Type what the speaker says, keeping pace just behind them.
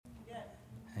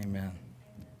Amen.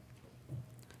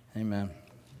 Amen.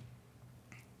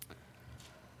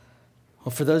 Well,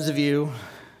 for those of you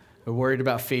who are worried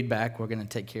about feedback, we're going to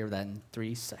take care of that in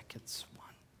 3 seconds. 1,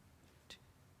 2,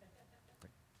 3.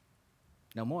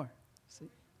 No more.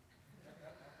 See?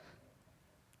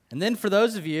 And then for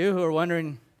those of you who are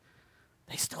wondering,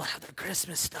 they still have their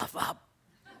Christmas stuff up.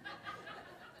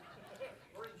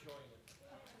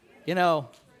 You know,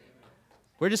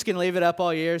 we're just going to leave it up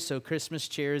all year, so Christmas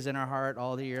cheer is in our heart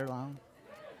all the year long.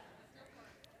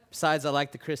 Besides, I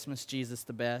like the Christmas Jesus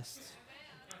the best.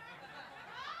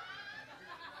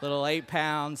 Little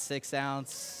 8-pound,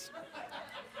 6-ounce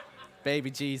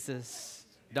baby Jesus.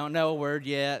 Don't know a word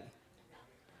yet.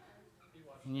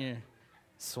 And you're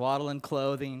swaddling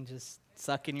clothing, just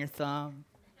sucking your thumb.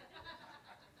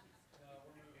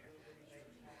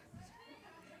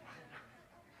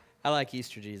 I like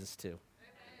Easter Jesus too.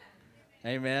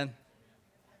 Amen.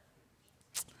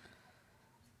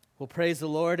 Well, praise the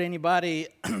Lord. Anybody,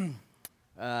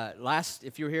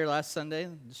 if you were here last Sunday,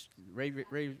 just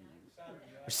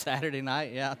Saturday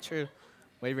night, yeah, true.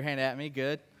 Wave your hand at me,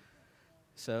 good.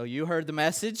 So you heard the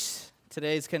message.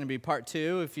 Today's going to be part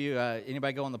 2. If you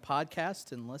anybody go on the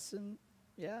podcast and listen,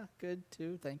 yeah, good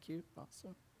too. Thank you,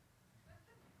 awesome.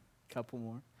 Couple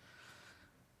more.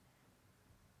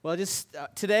 Well, just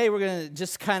today we're going to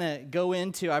just kind of go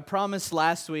into, I promised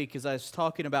last week as I was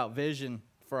talking about vision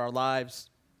for our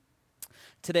lives.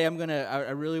 Today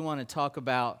I really want to talk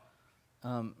about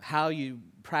how you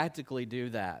practically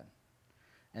do that.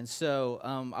 And so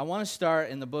I want to start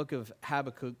in the book of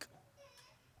Habakkuk,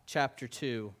 chapter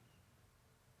 2.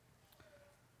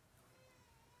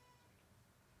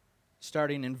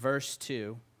 Starting in verse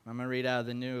 2. I'm going to read out of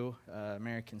the New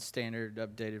American Standard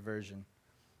Updated Version.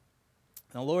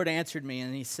 And the Lord answered me,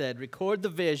 and he said, "Record the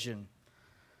vision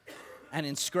and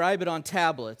inscribe it on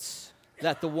tablets,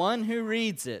 that the one who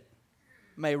reads it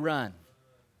may run."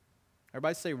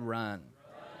 Everybody say run.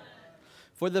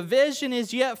 "For the vision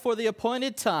is yet for the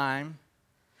appointed time.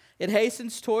 It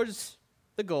hastens towards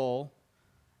the goal,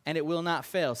 and it will not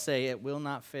fail." Say, it will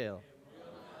not fail.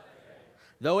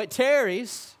 "Though it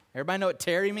tarries," everybody know what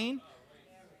tarry mean?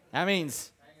 That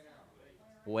means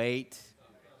wait,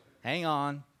 hang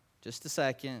on. Just a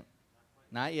second.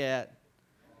 Not yet.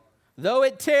 "Though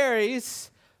it tarries,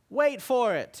 wait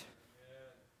for it."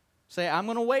 Say, I'm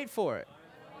going to wait for it.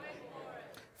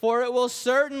 "For it will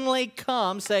certainly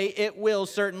come." Say, it will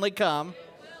certainly come.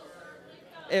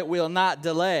 It will not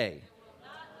delay.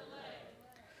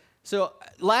 So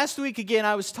last week again,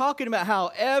 I was talking about how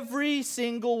every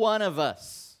single one of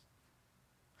us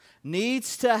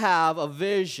needs to have a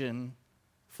vision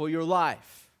for your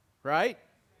life, right?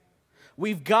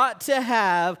 We've got to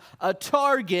have a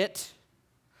target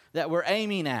that we're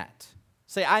aiming at.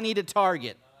 Say, I need a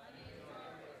target.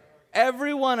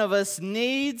 Every one of us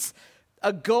needs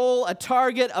a goal, a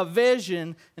target, a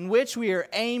vision in which we are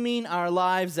aiming our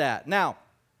lives at. Now,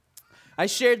 I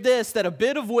shared this, that a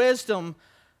bit of wisdom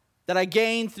that I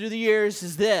gained through the years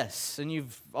is this, and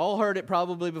you've all heard it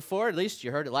probably before, at least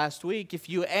you heard it last week. If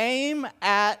you aim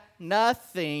at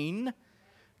nothing,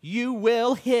 you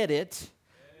will hit it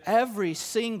every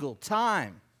single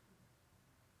time.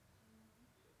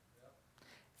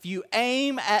 If you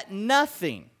aim at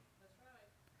nothing,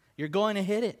 you're going to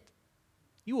hit it.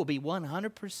 You will be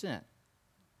 100%.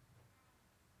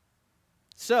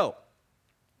 So,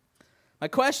 my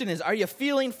question is, are you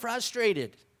feeling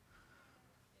frustrated?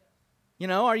 You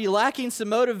know, are you lacking some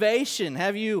motivation?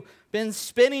 Have you been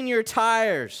spinning your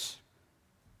tires?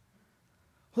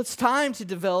 Well, it's time to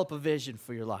develop a vision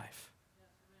for your life.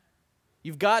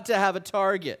 You've got to have a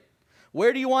target.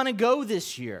 Where do you want to go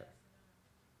this year?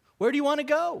 Where do you want to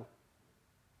go?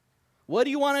 What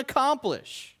do you want to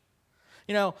accomplish?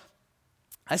 You know,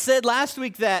 I said last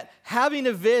week that having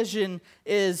a vision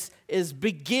is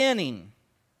beginning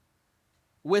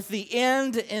with the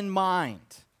end in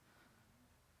mind.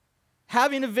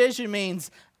 Having a vision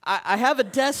means I have a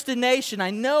destination.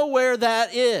 I know where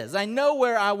that is. I know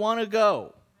where I want to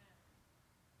go.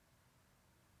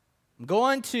 I'm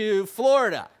going to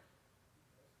Florida.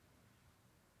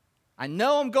 I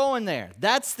know I'm going there.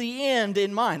 That's the end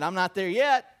in mind. I'm not there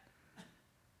yet.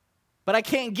 But I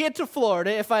can't get to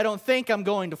Florida if I don't think I'm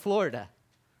going to Florida.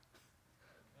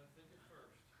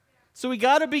 So we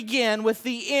got to begin with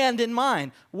the end in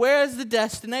mind. Where is the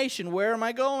destination? Where am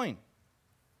I going?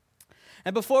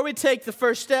 And before we take the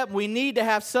first step, we need to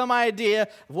have some idea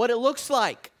of what it looks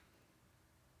like.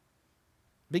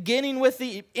 Beginning with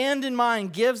the end in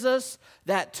mind gives us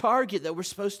that target that we're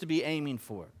supposed to be aiming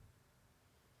for.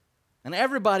 And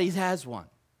everybody has one,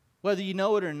 whether you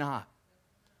know it or not.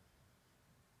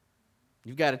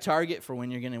 You've got a target for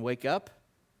when you're going to wake up.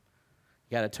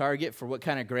 You got a target for what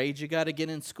kind of grades you got to get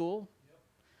in school.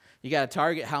 You got a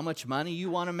target how much money you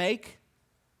want to make.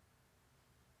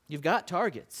 You've got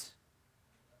targets.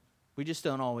 We just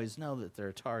don't always know that they're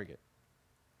a target.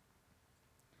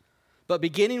 But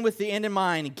beginning with the end in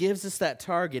mind, it gives us that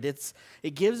target.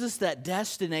 It gives us that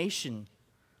destination.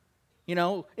 You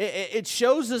know, it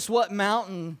shows us what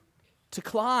mountain to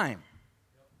climb.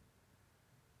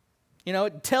 You know,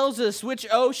 it tells us which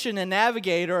ocean to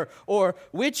navigate or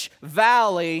which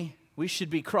valley we should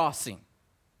be crossing.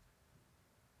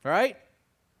 All right?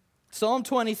 Psalm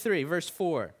 23, verse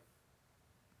 4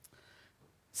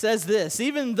 says this,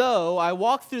 even though I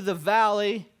walk through the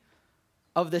valley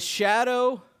of the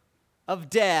shadow of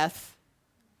death,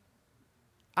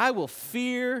 I will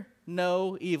fear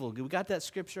no evil. We got that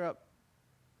scripture up?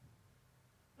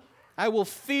 I will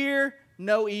fear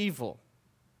no evil.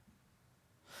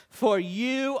 For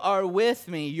you are with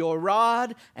me, your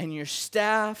rod and your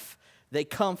staff, they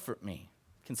comfort me.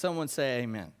 Can someone say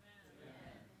amen? Amen.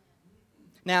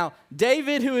 Now,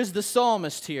 David, who is the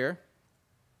psalmist here,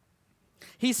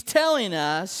 he's telling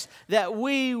us that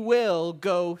we will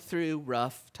go through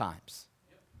rough times.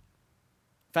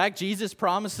 In fact, Jesus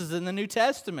promises in the New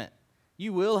Testament,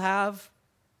 you will have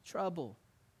trouble.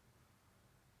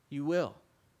 You will.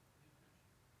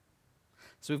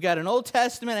 So we've got an Old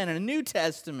Testament and a New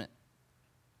Testament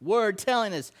word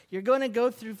telling us you're going to go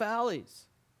through valleys.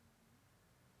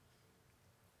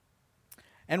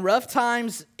 And rough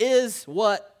times is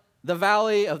what the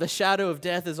valley of the shadow of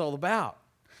death is all about.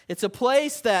 It's a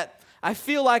place that I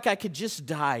feel like I could just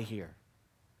die here.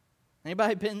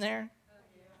 Anybody been there?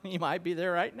 You might be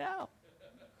there right now.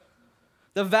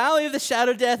 The valley of the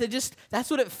shadow of death, that's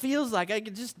what it feels like. I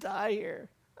could just die here.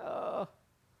 Oh.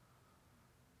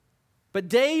 But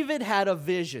David had a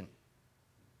vision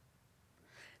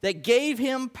that gave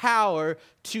him power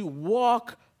to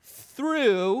walk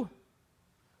through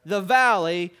the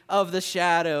valley of the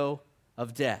shadow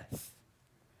of death.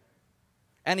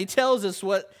 And he tells us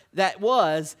what that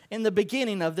was in the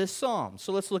beginning of this psalm.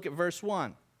 So let's look at verse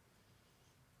 1.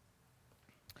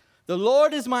 The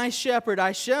Lord is my shepherd,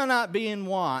 I shall not be in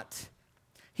want.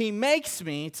 He makes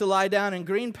me to lie down in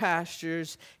green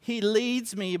pastures. He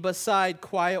leads me beside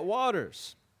quiet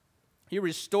waters. He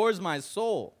restores my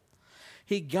soul.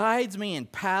 He guides me in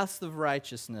paths of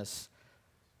righteousness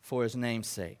for his name's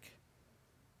sake.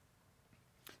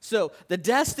 So the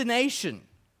destination,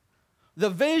 the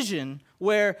vision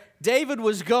where David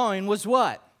was going was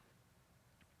what?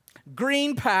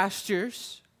 Green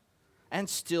pastures and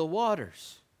still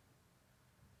waters.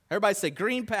 Everybody say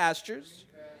green pastures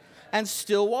and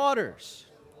still waters.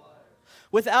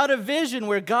 Without a vision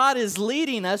where God is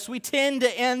leading us, we tend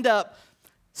to end up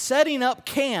setting up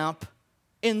camp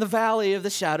in the valley of the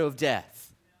shadow of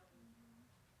death.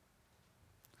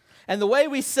 And the way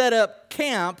we set up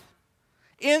camp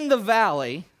in the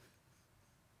valley,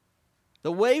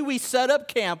 the way we set up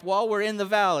camp while we're in the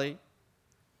valley,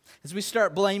 is we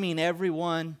start blaming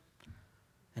everyone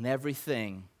and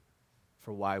everything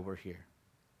for why we're here.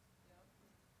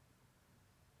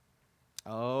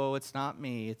 Oh, it's not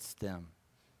me, it's them.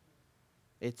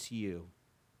 It's you.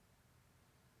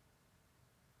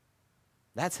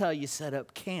 That's how you set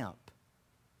up camp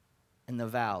in the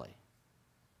valley.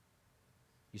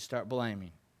 You start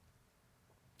blaming.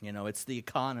 You know, it's the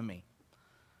economy.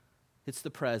 It's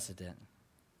the president.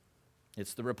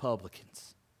 It's the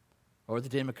Republicans or the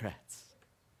Democrats.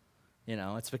 You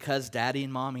know, it's because daddy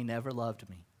and mommy never loved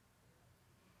me.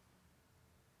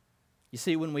 You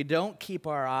see, when we don't keep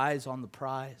our eyes on the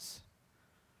prize,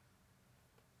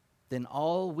 then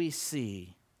all we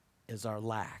see is our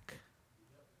lack.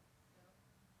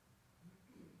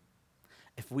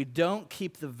 If we don't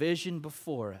keep the vision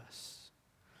before us,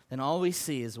 then all we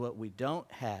see is what we don't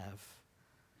have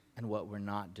and what we're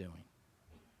not doing.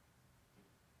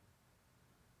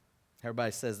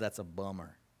 Everybody says that's a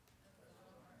bummer.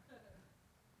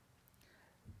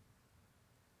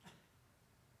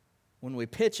 When we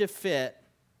pitch a fit,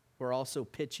 we're also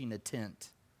pitching a tent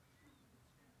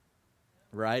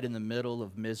right in the middle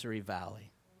of Misery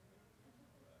Valley.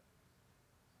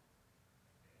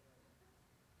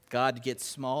 God gets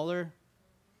smaller,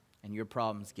 and your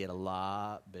problems get a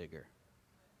lot bigger.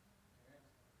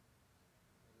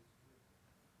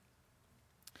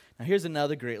 Now, here's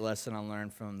another great lesson I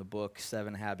learned from the book,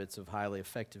 7 Habits of Highly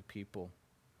Effective People.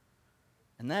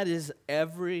 And that is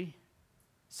every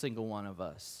single one of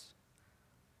us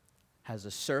has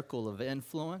a circle of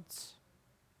influence,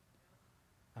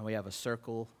 and we have a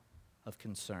circle of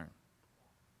concern.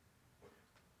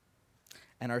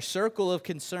 And our circle of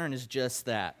concern is just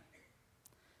that.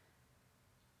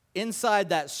 inside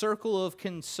that circle of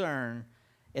concern,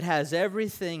 it has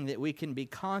everything that we can be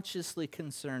consciously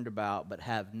concerned about but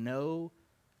have no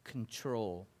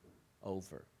control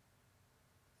over.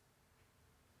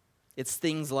 It's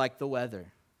things like the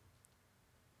weather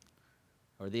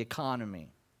or the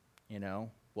economy,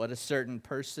 what a certain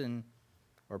person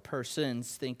or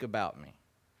persons think about me.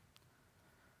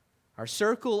 Our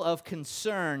circle of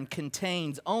concern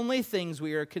contains only things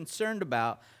we are concerned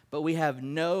about, but we have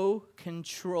no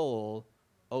control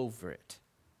over it.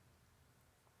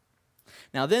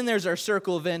 Now, then there's our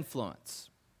circle of influence.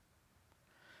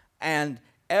 And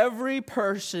every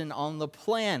person on the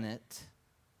planet,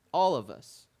 all of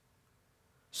us,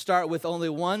 start with only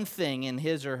one thing in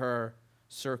his or her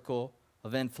circle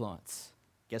of influence.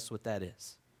 Guess what that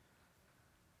is?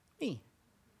 Me.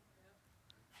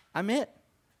 I'm it.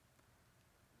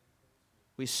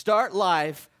 We start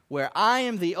life where I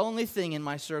am the only thing in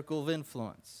my circle of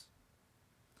influence.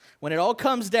 When it all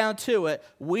comes down to it,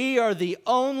 we are the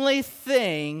only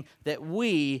thing that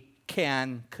we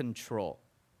can control.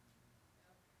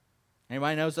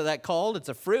 Anybody knows what that's called? It's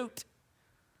a fruit.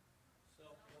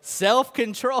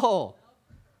 Self-control.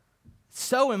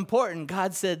 So important.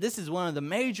 God said this is one of the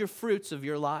major fruits of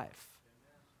your life.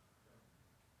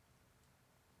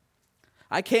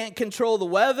 I can't control the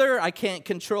weather. I can't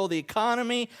control the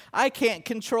economy. I can't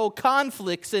control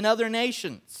conflicts in other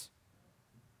nations.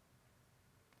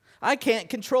 I can't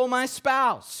control my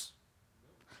spouse.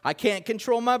 I can't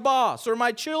control my boss or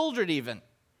my children even.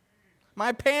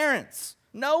 My parents.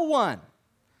 No one.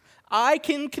 I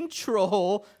can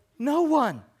control no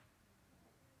one.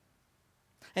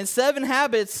 And 7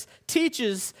 Habits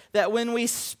teaches that when we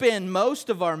spend most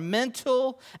of our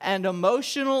mental and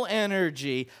emotional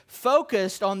energy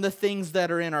focused on the things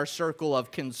that are in our circle of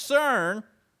concern,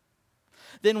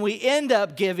 then we end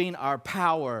up giving our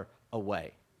power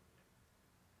away.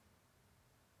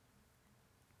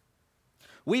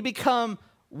 We become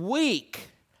weak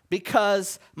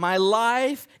because my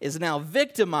life is now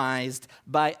victimized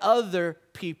by other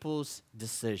people's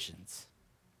decisions.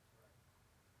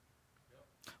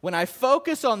 When I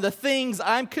focus on the things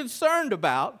I'm concerned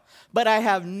about, but I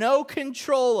have no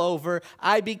control over,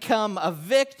 I become a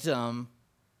victim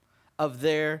of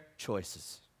their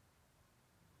choices.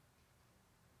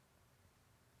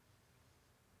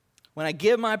 When I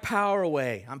give my power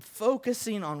away, I'm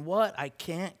focusing on what I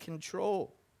can't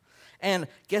control. And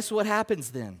guess what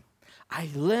happens then? I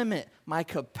limit my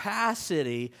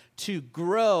capacity to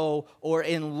grow or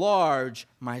enlarge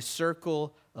my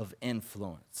circle of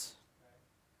influence.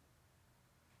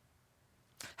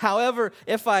 However,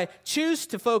 if I choose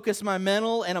to focus my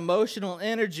mental and emotional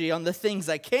energy on the things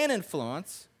I can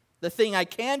influence, the thing I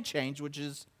can change, which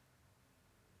is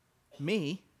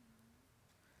me,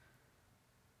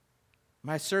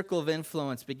 my circle of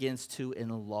influence begins to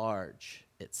enlarge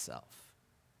itself.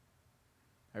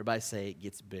 Everybody say it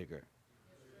gets bigger.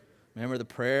 Remember the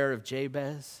prayer of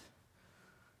Jabez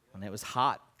when it was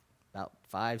hot about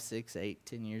 5, 6, 8,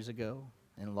 10 years ago?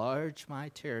 Enlarge my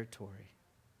territory,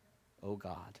 oh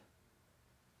God.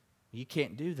 You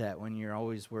can't do that when you're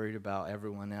always worried about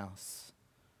everyone else.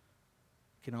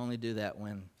 You can only do that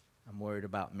when I'm worried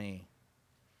about me.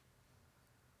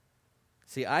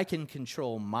 See, I can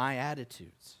control my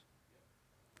attitudes.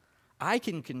 I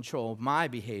can control my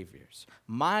behaviors,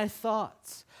 my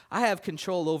thoughts. I have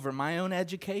control over my own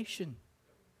education.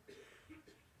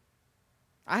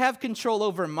 I have control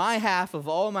over my half of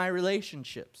all my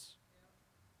relationships.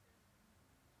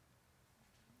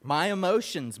 My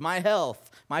emotions, my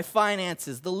health, my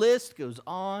finances, the list goes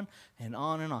on and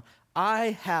on and on.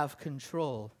 I have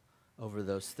control over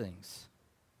those things.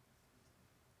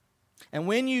 And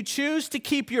when you choose to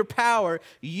keep your power,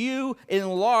 you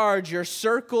enlarge your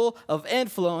circle of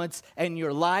influence and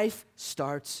your life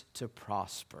starts to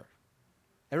prosper.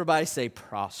 Everybody say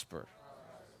prosper.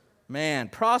 Man,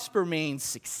 prosper means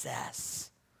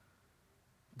success.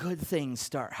 Good things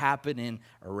start happening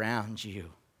around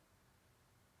you.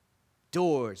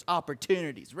 Doors,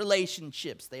 opportunities,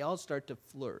 relationships, they all start to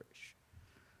flourish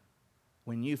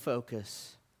when you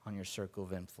focus on your circle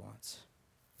of influence.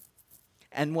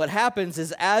 And what happens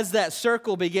is as that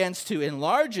circle begins to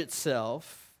enlarge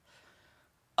itself,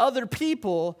 other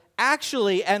people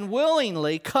actually and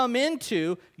willingly come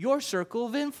into your circle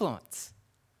of influence.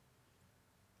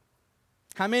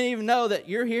 How many of you know that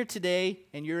you're here today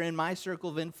and you're in my circle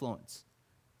of influence?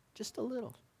 Just a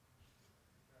little.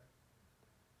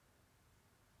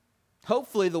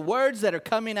 Hopefully the words that are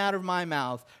coming out of my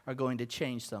mouth are going to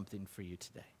change something for you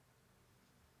today.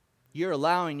 You're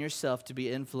allowing yourself to be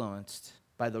influenced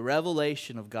by the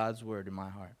revelation of God's word in my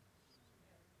heart.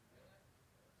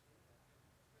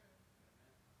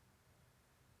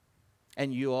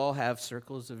 And you all have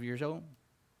circles of your own.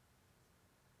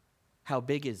 How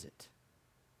big is it?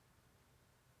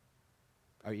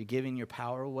 Are you giving your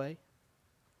power away?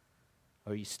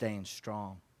 Or are you staying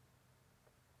strong?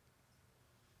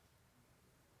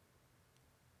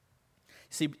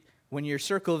 See, when your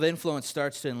circle of influence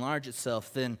starts to enlarge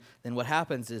itself, then what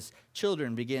happens is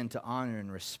children begin to honor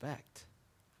and respect.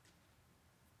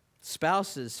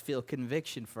 Spouses feel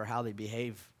conviction for how they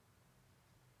behave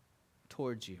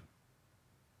towards you.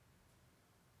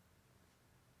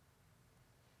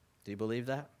 Do you believe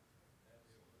that?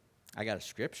 I got a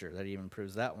scripture that even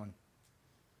proves that one.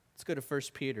 Let's go to 1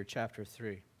 Peter chapter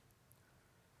 3.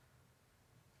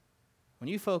 When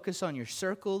you focus on your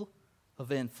circle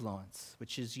of influence,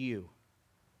 which is you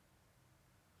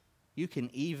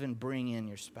can even bring in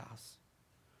your spouse.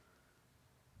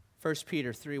 1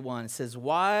 Peter 3:1 says,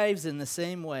 "Wives, in the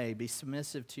same way, be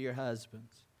submissive to your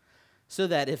husbands, so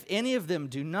that if any of them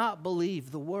do not believe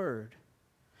the word,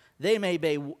 they may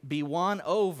be won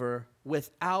over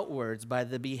without words by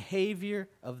the behavior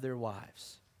of their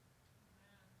wives,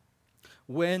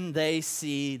 when they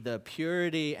see the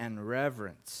purity and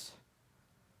reverence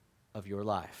of your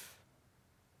life."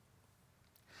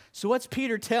 So what's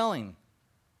Peter telling?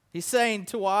 He's saying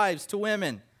to wives, to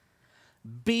women,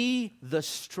 be the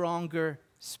stronger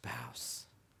spouse.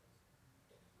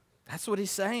 That's what he's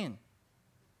saying.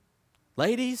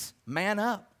 Ladies, man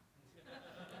up.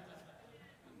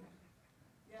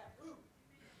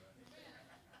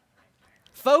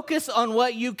 Focus on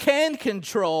what you can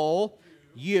control,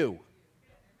 you.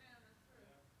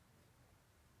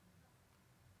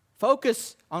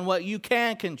 Focus on what you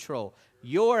can control,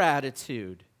 your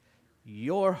attitude,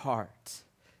 your heart,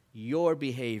 your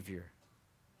behavior.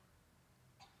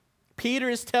 Peter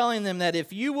is telling them that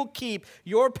if you will keep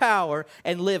your power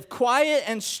and live quiet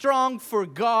and strong for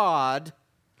God,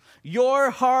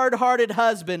 your hard-hearted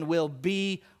husband will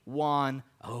be won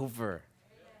over.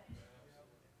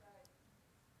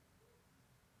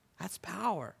 That's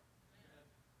power.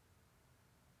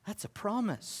 That's a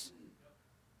promise.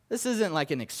 This isn't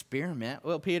like an experiment.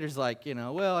 Well, Peter's like,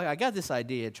 I got this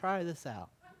idea. Try this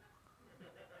out.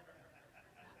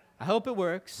 I hope it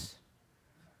works.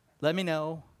 Let me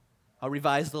know. I'll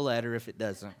revise the letter if it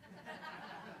doesn't.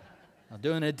 I'll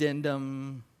do an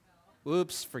addendum.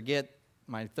 Oops, forget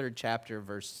my 3rd chapter,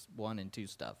 verse 1 and 2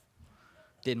 stuff.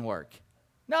 Didn't work.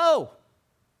 No.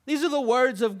 These are the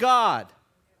words of God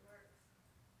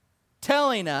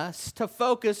telling us to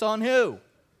focus on who?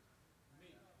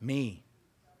 Me.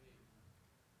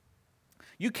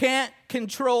 You can't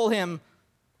control him,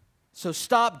 so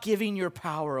stop giving your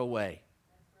power away.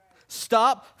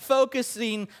 Stop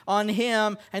focusing on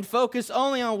him and focus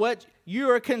only on what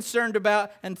you are concerned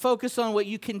about and focus on what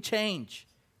you can change.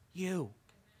 You.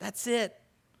 That's it.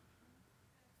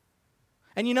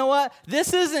 And you know what?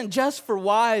 This isn't just for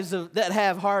wives that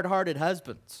have hard-hearted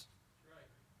husbands.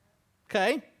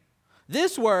 Okay?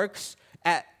 This works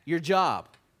at your job.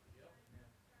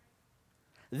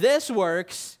 This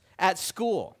works at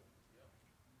school.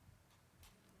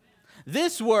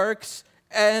 This works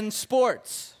in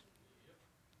sports.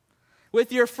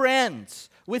 With your friends,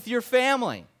 with your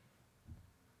family.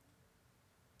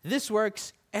 This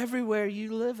works everywhere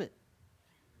you live it.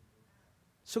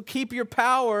 So keep your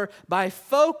power by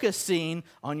focusing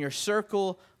on your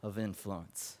circle of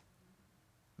influence.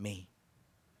 Me.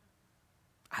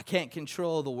 I can't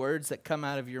control the words that come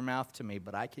out of your mouth to me,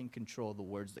 but I can control the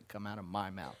words that come out of my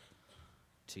mouth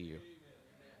to you.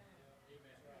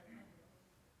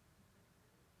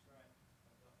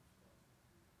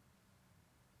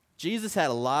 Jesus had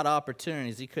a lot of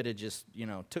opportunities. He could have just,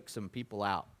 took some people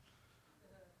out.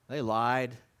 They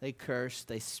lied. They cursed.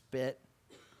 They spit.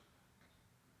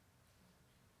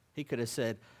 He could have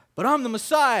said, but I'm the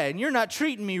Messiah and you're not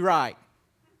treating me right.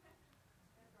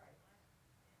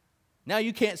 Now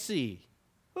you can't see.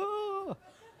 Oh.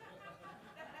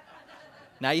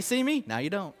 Now you see me? Now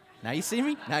you don't. Now you see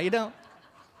me? Now you don't.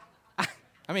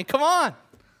 I mean, come on.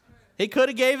 He could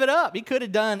have gave it up. He could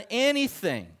have done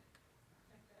anything.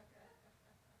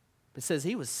 It says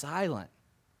he was silent.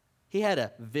 He had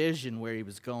a vision where he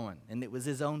was going, and it was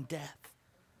his own death.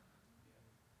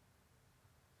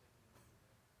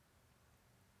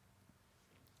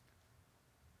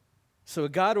 So a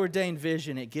God-ordained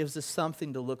vision, it gives us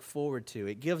something to look forward to.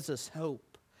 It gives us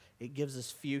hope. It gives us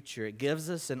future. It gives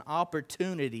us an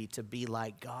opportunity to be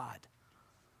like God.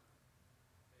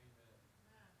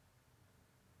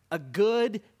 A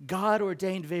good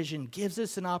God-ordained vision gives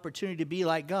us an opportunity to be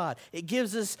like God. It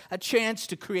gives us a chance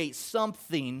to create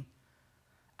something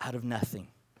out of nothing.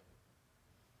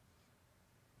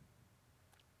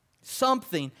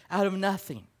 Something out of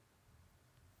nothing.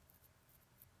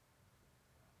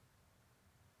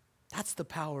 That's the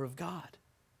power of God.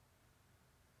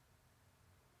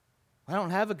 I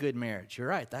don't have a good marriage. You're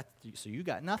right. So you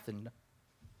got nothing.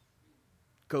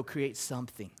 Go create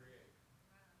something.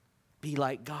 Be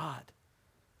like God.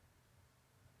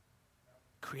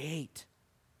 Create.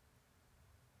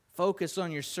 Focus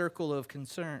on your circle of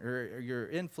concern or your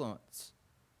influence.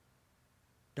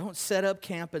 Don't set up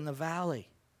camp in the valley.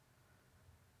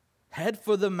 Head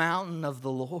for the mountain of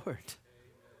the Lord.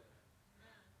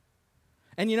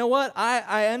 And you know what?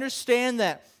 I understand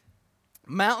that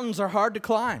mountains are hard to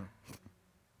climb.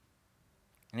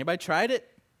 Anybody tried it?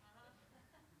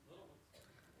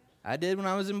 I did when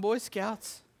I was in Boy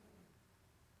Scouts.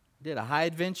 Did a high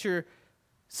adventure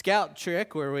scout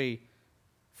trick where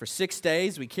for 6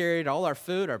 days, we carried all our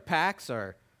food, our packs,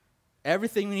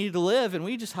 everything we needed to live, and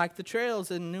we just hiked the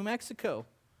trails in New Mexico.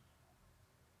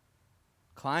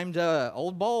 Climbed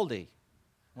Old Baldy,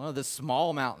 one of the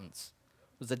small mountains.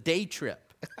 It was a day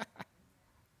trip.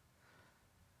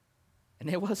 And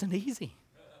it wasn't easy.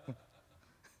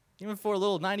 Even for a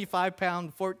little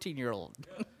 95-pound 14-year-old.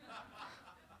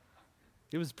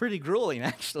 It was pretty grueling,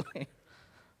 actually.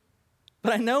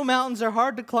 But I know mountains are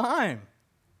hard to climb.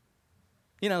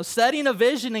 You know, setting a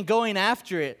vision and going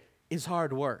after it is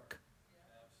hard work.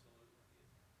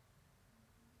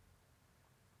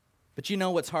 But you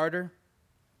know what's harder?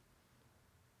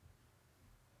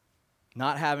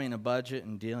 Not having a budget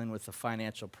and dealing with the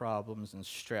financial problems and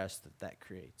stress that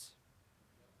creates.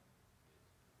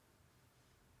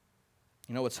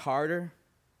 You know what's harder?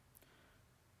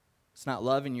 It's not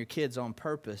loving your kids on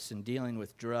purpose and dealing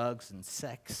with drugs and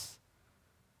sex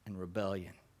and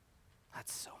rebellion.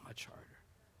 That's so much harder.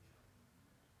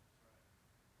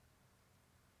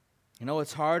 You know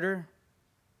what's harder?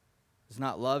 It's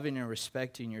not loving and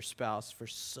respecting your spouse for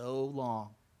so long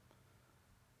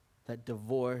that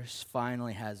divorce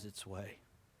finally has its way.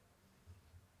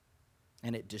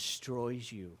 And it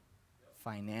destroys you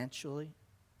financially,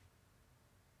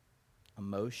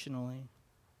 emotionally,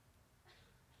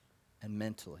 and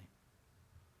mentally.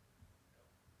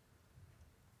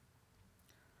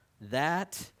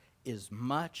 That is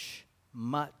much,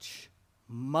 much,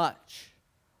 much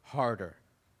harder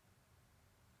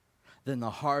than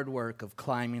the hard work of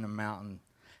climbing a mountain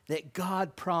that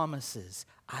God promises,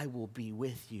 I will be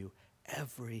with you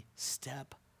every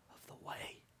step of the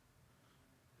way.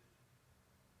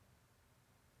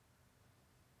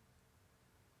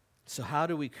 So how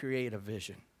do we create a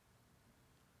vision?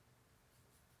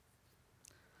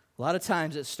 A lot of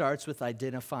times it starts with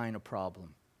identifying a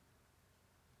problem.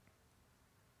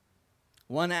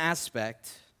 One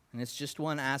aspect, and it's just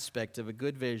one aspect of a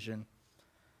good vision,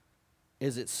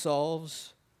 is it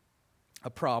solves a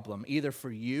problem, either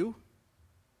for you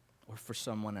or for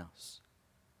someone else.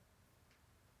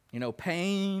 You know,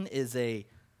 pain is a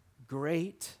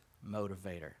great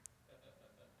motivator.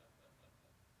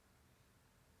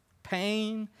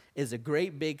 Pain is a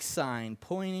great big sign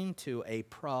pointing to a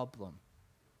problem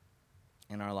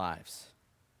in our lives.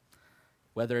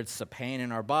 Whether it's a pain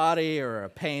in our body or a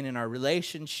pain in our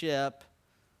relationship,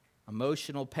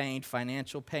 emotional pain,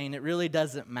 financial pain, it really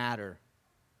doesn't matter.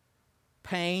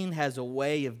 Pain has a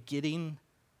way of getting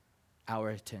our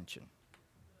attention.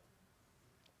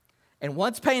 And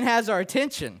once pain has our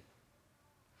attention,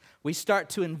 we start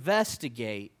to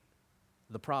investigate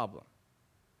the problem.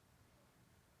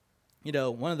 You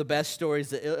know, one of the best stories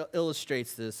that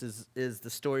illustrates this is the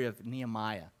story of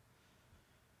Nehemiah.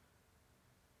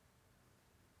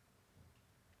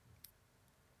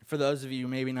 For those of you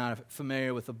maybe not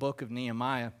familiar with the book of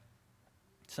Nehemiah,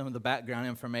 some of the background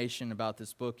information about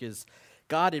this book is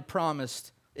God had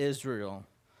promised Israel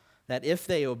that if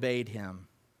they obeyed him,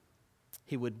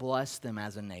 he would bless them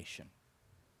as a nation.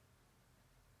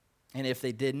 And if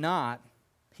they did not,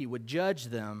 he would judge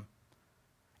them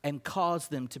and cause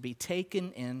them to be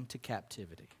taken into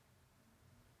captivity.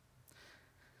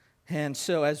 And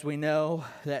so, as we know,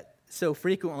 that so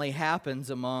frequently happens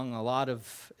among a lot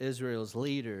of Israel's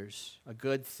leaders, a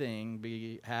good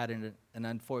thing had an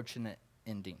unfortunate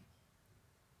ending.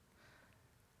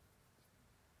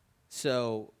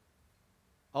 So,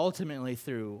 ultimately,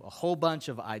 through a whole bunch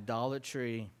of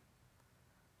idolatry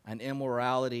and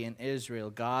immorality in Israel,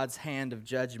 God's hand of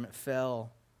judgment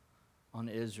fell on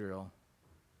Israel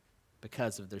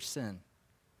because of their sin.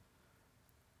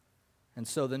 And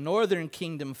so the northern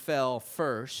kingdom fell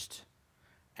first,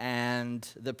 and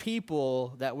the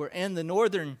people that were in the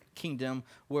northern kingdom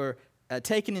were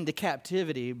taken into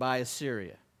captivity by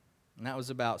Assyria. And that was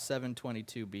about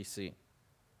 722 BC.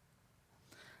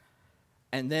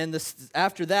 And then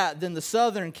after that, then the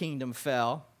southern kingdom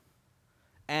fell,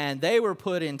 And they were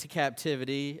put into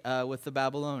captivity with the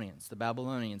Babylonians. The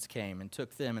Babylonians came and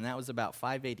took them, and that was about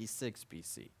 586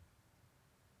 BC.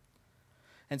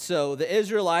 And so the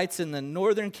Israelites in the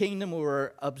northern kingdom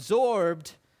were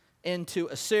absorbed into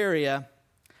Assyria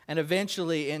and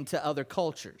eventually into other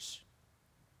cultures.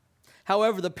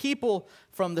 However, the people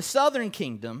from the southern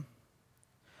kingdom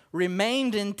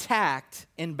remained intact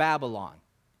in Babylon.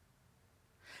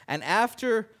 And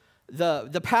after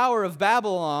the power of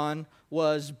Babylon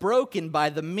was broken by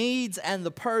the Medes and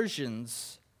the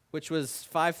Persians, which was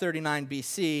 539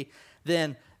 BC,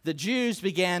 then the Jews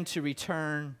began to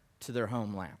return to their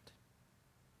homeland.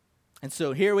 And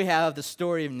so here we have the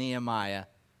story of Nehemiah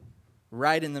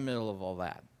right in the middle of all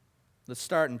that. Let's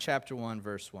start in chapter 1,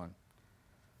 verse 1.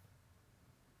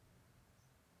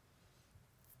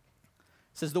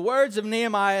 It says, "The words of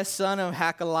Nehemiah, son of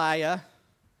Hakaliah,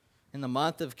 in the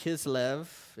month of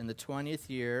Kislev, in the 20th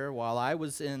year, while I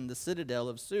was in the citadel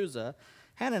of Susa,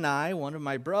 Hanani, one of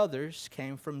my brothers,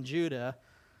 came from Judah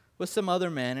with some other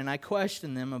men, and I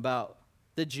questioned them about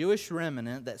the Jewish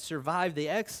remnant that survived the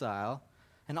exile,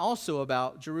 and also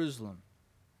about Jerusalem.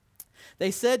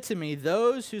 They said to me,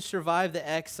 'Those who survived the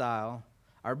exile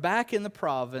are back in the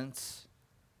province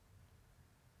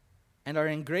and are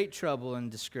in great trouble and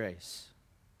disgrace.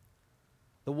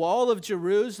 The wall of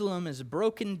Jerusalem is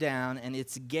broken down, and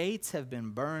its gates have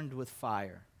been burned with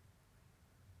fire.'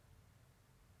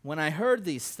 When I heard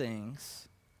these things,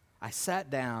 I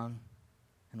sat down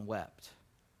and wept.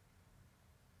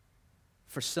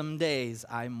 For some days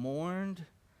I mourned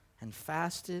and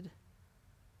fasted,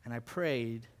 and I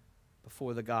prayed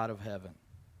before the God of heaven."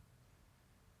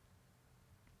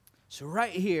 So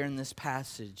right here in this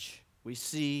passage, we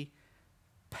see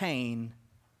pain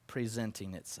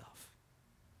presenting itself.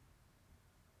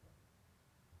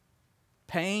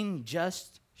 Pain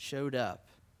just showed up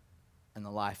in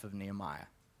the life of Nehemiah.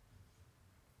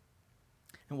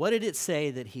 And what did it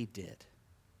say that he did?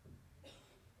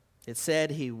 It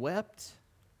said he wept,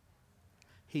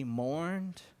 he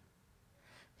mourned,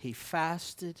 he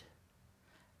fasted,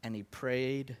 and he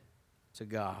prayed to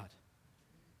God.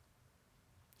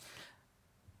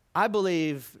 I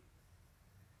believe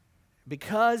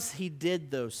because he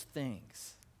did those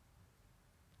things,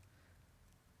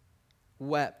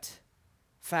 wept,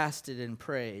 fasted, and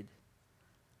prayed,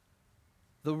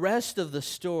 the rest of the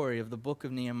story of the book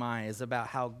of Nehemiah is about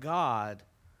how God,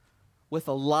 with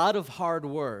a lot of hard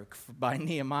work by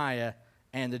Nehemiah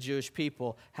and the Jewish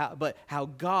people, how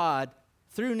God,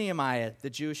 through Nehemiah, the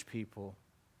Jewish people,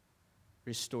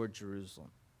 restored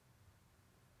Jerusalem.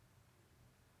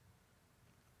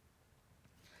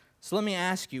 So let me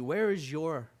ask you, where is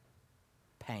your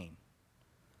pain?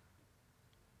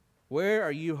 Where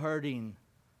are you hurting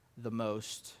the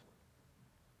most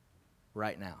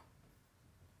right now?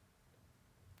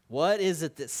 What is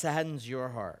it that saddens your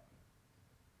heart?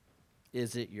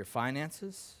 Is it your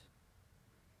finances?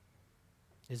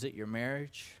 Is it your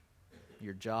marriage,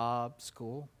 your job,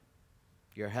 school,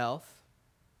 your health?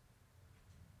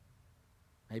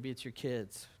 Maybe it's your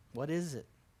kids. What is it?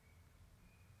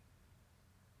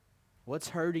 What's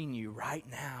hurting you right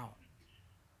now?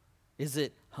 Is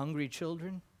it hungry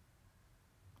children?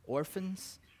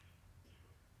 Orphans?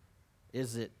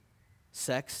 Is it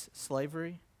sex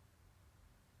slavery?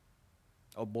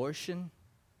 Abortion?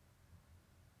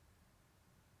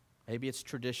 Maybe it's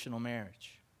traditional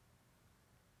marriage.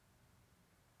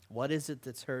 What is it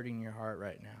that's hurting your heart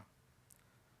right now?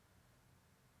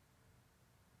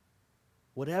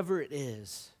 Whatever it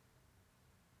is,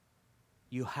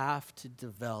 you have to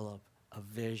develop a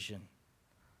vision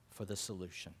for the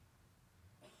solution.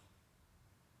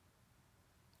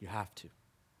 You have to.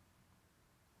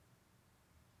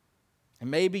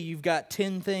 And maybe you've got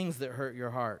 10 things that hurt your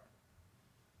heart.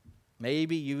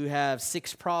 Maybe you have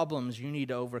 6 problems you need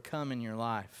to overcome in your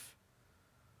life.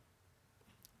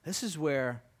 This is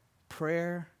where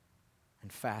prayer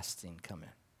and fasting come in.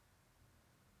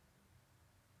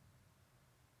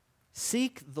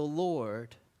 Seek the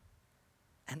Lord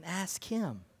and ask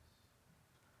Him,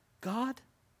 God,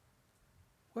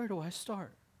 where do I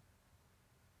start?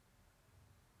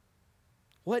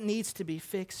 What needs to be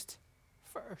fixed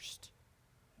first?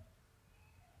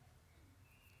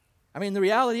 I mean, the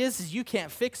reality is you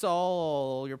can't fix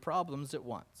all your problems at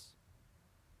once.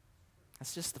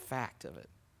 That's just the fact of it.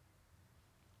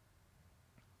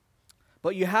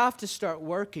 But you have to start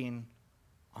working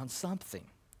on something.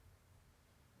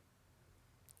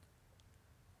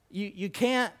 You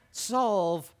can't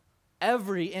solve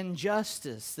every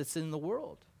injustice that's in the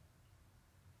world.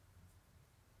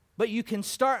 But you can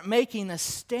start making a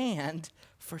stand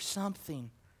for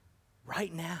something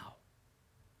right now.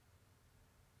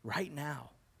 right now.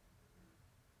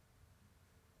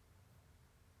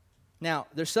 Now,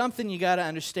 there's something you got to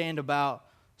understand about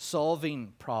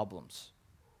solving problems.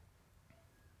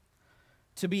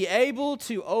 To be able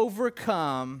to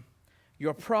overcome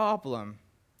your problem,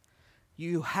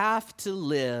 you have to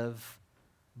live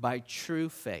by true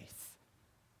faith.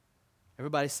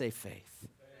 Everybody say faith.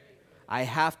 I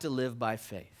have to live by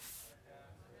faith.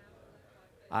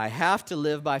 I have to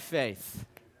live by faith.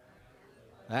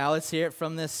 Now let's hear it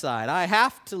from this side. I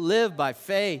have to live by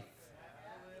faith.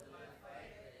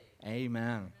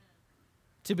 Amen.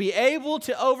 To be able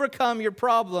to overcome your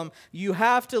problem, you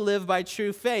have to live by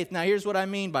true faith. Now, here's what I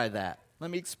mean by that.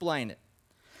 Let me explain it.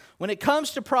 When it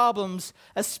comes to problems,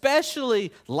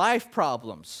 especially life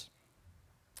problems,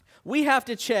 we have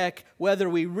to check whether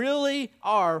we really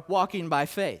are walking by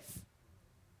faith.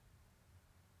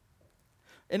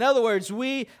 In other words,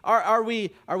 are we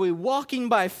walking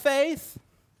by faith,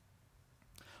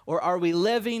 or are we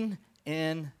living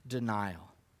in denial?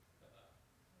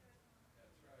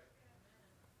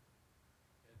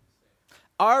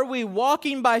 Are we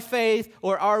walking by faith,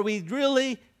 or are we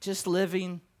really just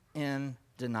living in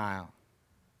denial?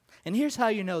 And here's how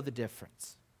you know the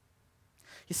difference.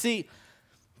 You see,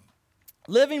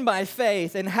 living by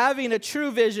faith and having a true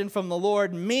vision from the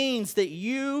Lord means that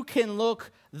you can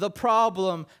look the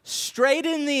problem straight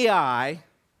in the eye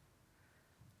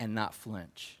and not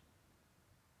flinch.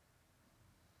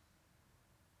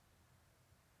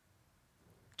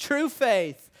 True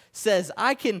faith says,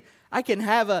 I can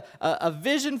have a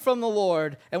vision from the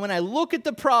Lord, and when I look at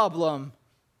the problem,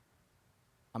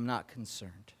 I'm not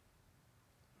concerned.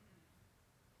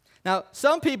 Now,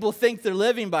 some people think they're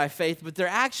living by faith, but they're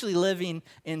actually living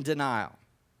in denial.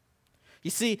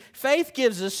 You see, faith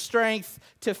gives us strength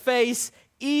to face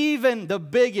even the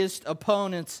biggest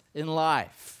opponents in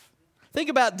life. Think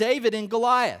about David and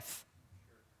Goliath.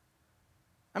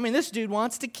 I mean, this dude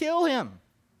wants to kill him.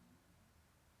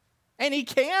 And he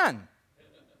can.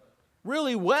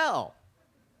 Really well.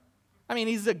 I mean,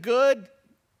 he's a good,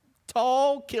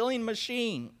 tall, killing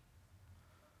machine.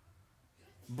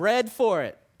 Bred for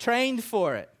it, trained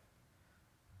for it.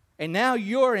 And now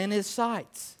you're in his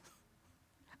sights.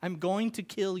 I'm going to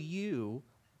kill you,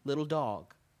 little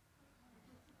dog.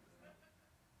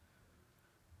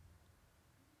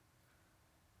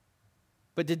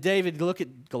 But did David look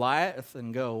at Goliath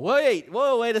and go, wait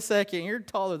a second, you're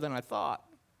taller than I thought.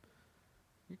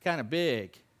 You're kind of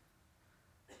big.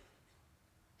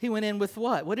 He went in with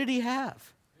what? What did he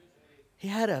have? He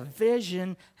had a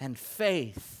vision and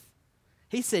faith.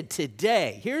 He said,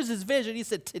 today, here's his vision. He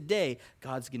said, today,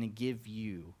 God's going to give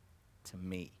you to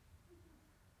me.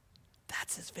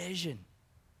 That's his vision.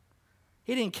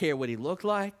 He didn't care what he looked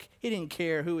like. He didn't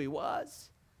care who he was.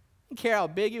 He didn't care how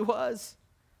big he was.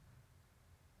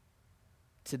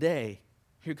 Today,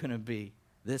 you're going to be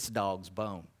this dog's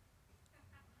bone.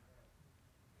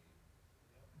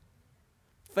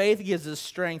 Faith gives us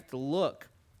strength to look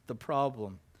the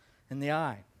problem in the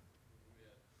eye.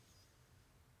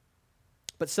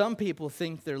 But some people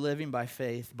think they're living by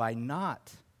faith by not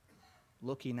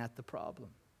looking at the problem.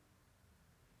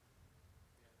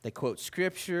 They quote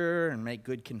scripture and make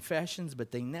good confessions,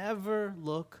 but they never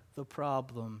look the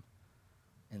problem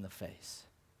in the face.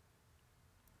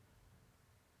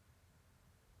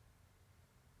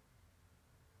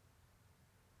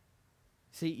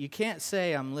 See, you can't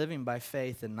say I'm living by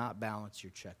faith and not balance your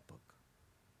checkbook.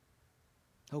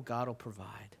 Oh, God will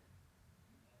provide.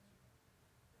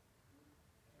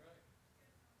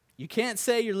 You can't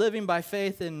say you're living by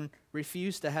faith and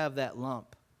refuse to have that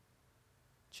lump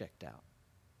checked out.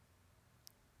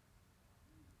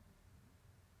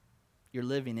 You're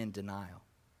living in denial.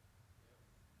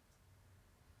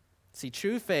 See,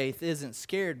 true faith isn't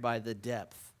scared by the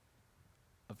depth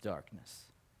of darkness.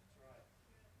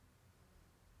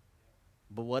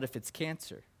 But what if it's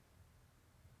cancer?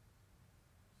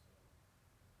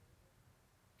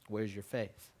 Where's your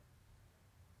faith?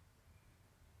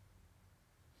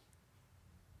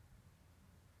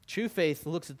 True faith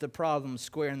looks at the problem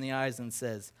square in the eyes and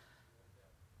says,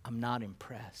 I'm not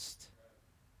impressed.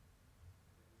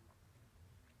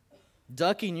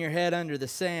 Ducking your head under the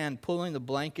sand, pulling the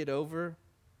blanket over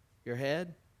your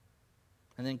head,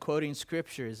 and then quoting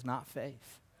scripture is not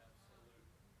faith.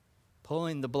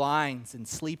 Pulling the blinds and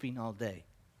sleeping all day.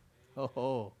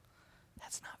 Oh,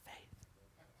 that's not faith.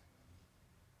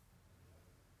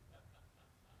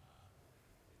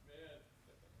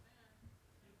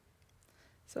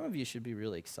 Some of you should be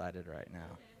really excited right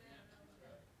now.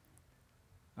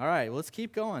 All right, let's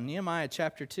keep going. Nehemiah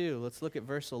chapter 2. Let's look at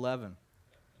verse 11.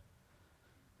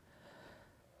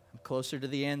 I'm closer to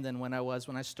the end than when I was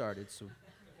when I started, so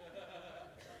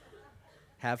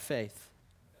Have faith.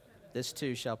 This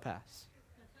too shall pass.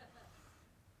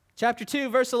 Chapter 2,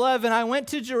 verse 11, I went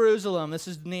to Jerusalem. This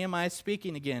is Nehemiah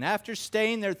speaking again. After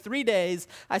staying there 3 days,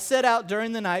 I set out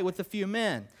during the night with a few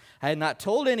men. I had not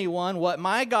told anyone what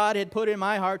my God had put in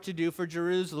my heart to do for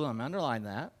Jerusalem. Underline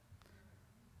that.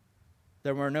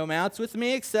 There were no mounts with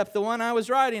me except the one I was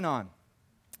riding on.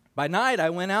 By night, I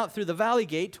went out through the valley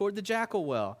gate toward the jackal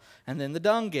well, and then the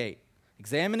dung gate,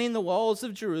 examining the walls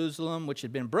of Jerusalem, which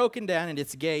had been broken down, and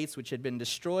its gates, which had been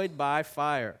destroyed by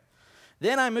fire.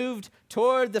 Then I moved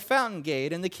toward the fountain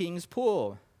gate and the king's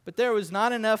pool. But there was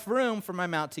not enough room for my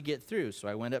mount to get through, so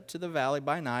I went up to the valley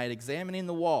by night, examining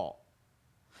the wall.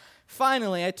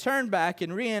 Finally, I turned back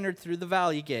and re-entered through the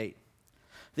valley gate.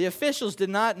 The officials did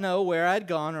not know where I had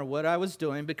gone or what I was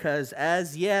doing, because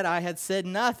as yet I had said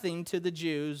nothing to the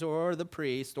Jews or the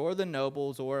priests or the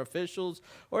nobles or officials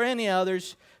or any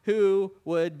others who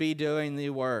would be doing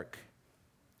the work.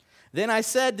 Then I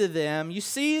said to them, you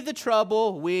see the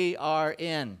trouble we are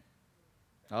in.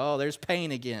 Oh, there's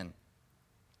pain again.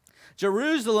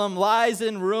 Jerusalem lies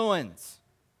in ruins,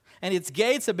 and its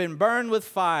gates have been burned with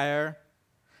fire.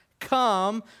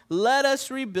 Come, let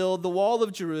us rebuild the wall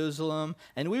of Jerusalem,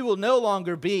 and we will no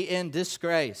longer be in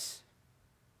disgrace.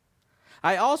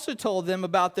 I also told them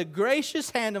about the gracious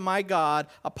hand of my God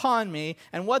upon me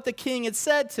and what the king had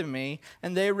said to me,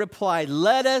 and they replied,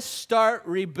 let us start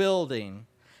rebuilding.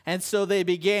 And so they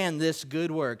began this good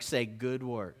work. Say, good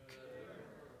work.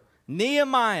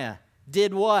 Nehemiah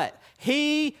did what?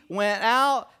 He went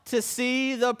out to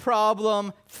see the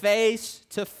problem face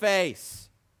to face.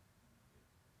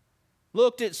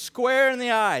 Looked it square in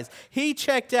the eyes. He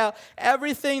checked out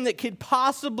everything that could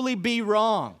possibly be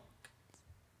wrong.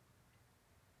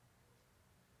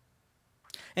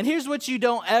 And here's what you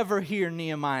don't ever hear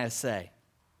Nehemiah say.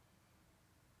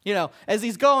 You know, as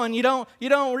he's going, you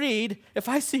don't read, if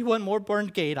I see one more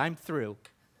burned gate, I'm through.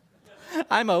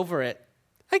 I'm over it.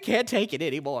 I can't take it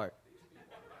anymore.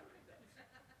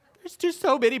 There's just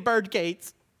so many burned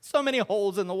gates, so many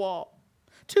holes in the wall,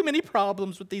 too many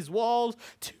problems with these walls,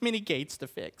 too many gates to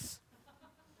fix.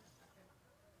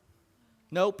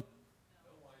 Nope.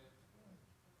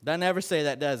 Doesn't ever say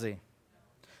that, does he?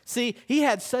 See, he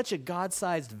had such a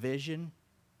God-sized vision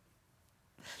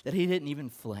that he didn't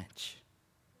even flinch.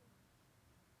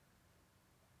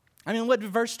 I mean, what did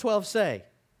verse 12 say?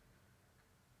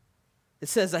 It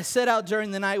says, I set out during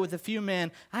the night with a few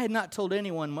men. I had not told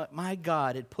anyone what my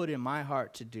God had put in my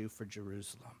heart to do for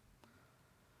Jerusalem.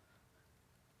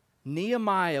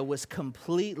 Nehemiah was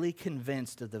completely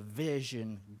convinced of the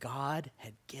vision God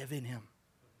had given him.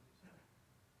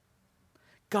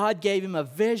 God gave him a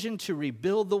vision to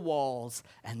rebuild the walls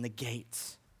and the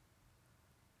gates.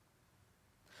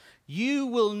 You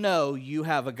will know you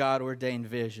have a God-ordained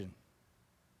vision,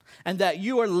 and that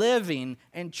you are living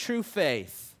in true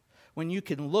faith when you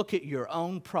can look at your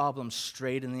own problems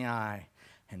straight in the eye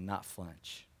and not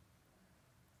flinch.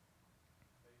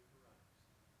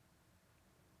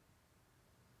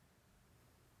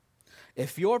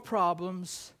 If your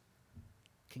problems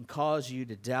can cause you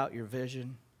to doubt your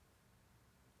vision,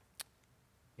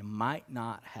 you might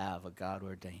not have a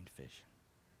God-ordained vision.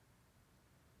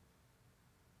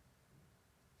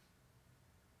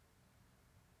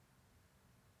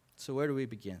 So where do we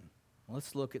begin? Well,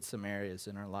 let's look at some areas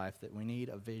in our life that we need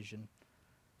a vision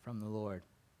from the Lord.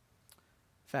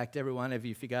 In fact, every one of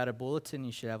you, if you got a bulletin,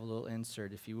 you should have a little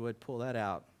insert. If you would, pull that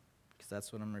out, because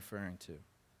that's what I'm referring to.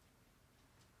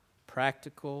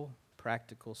 Practical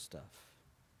stuff.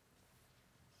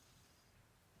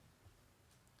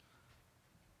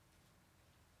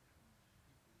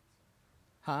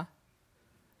 Huh?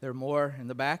 There are more in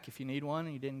the back if you need one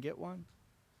and you didn't get one.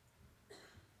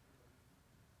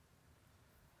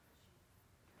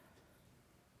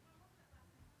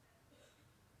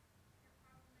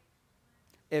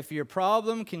 If your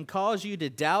problem can cause you to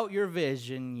doubt your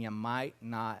vision, you might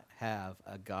not have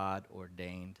a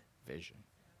God-ordained vision.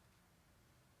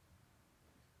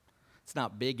 It's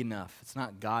not big enough. It's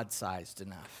not God-sized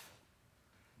enough.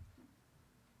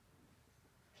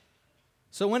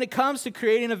 So when it comes to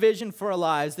creating a vision for our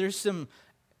lives, there's some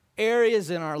areas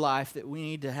in our life that we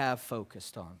need to have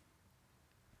focused on.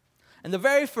 And the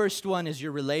very first one is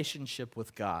your relationship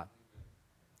with God.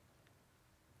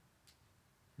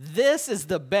 This is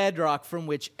the bedrock from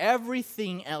which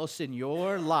everything else in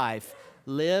your life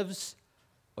lives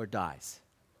or dies.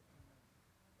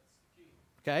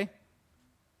 Okay?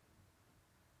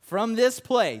 From this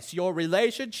place, your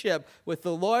relationship with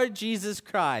the Lord Jesus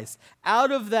Christ,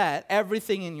 out of that,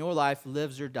 everything in your life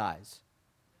lives or dies.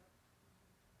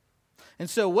 And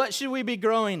so what should we be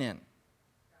growing in?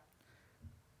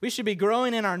 We should be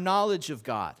growing in our knowledge of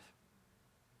God.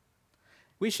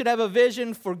 We should have a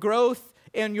vision for growth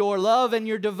in your love and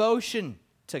your devotion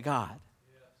to God.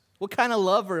 Yes. What kind of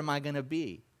lover am I going to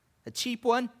be? A cheap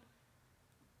one?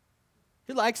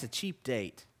 Who likes a cheap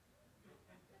date?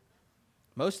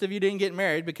 Most of you didn't get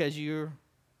married because your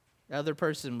other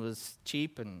person was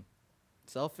cheap and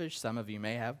selfish. Some of you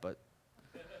may have, but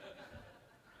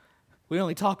we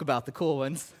only talk about the cool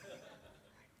ones.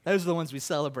 Those are the ones we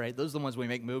celebrate. Those are the ones we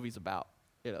make movies about,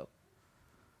 you know.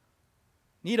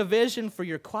 Need a vision for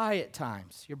your quiet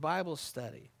times, your Bible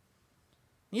study.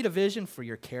 Need a vision for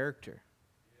your character.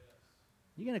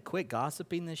 You going to quit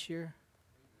gossiping this year?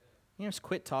 You just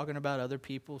quit talking about other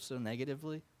people so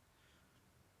negatively?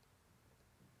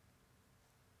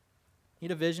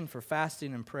 Need a vision for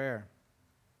fasting and prayer.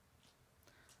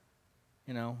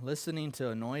 You know, listening to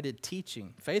anointed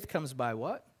teaching. Faith comes by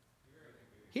what?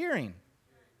 Hearing.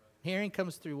 Hearing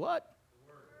comes through what?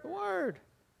 The Word.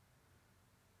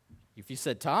 If you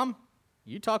said, Tom,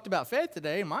 you talked about faith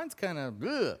today, mine's kind of,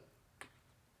 ugh.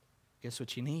 Guess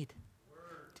what you need?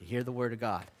 To hear the Word of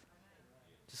God.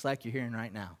 Just like you're hearing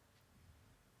right now.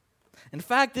 In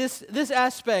fact, this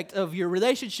aspect of your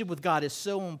relationship with God is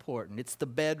so important. It's the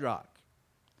bedrock.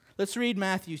 Let's read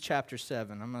Matthew chapter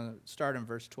 7. I'm going to start in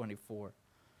verse 24.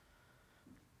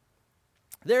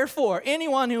 Therefore,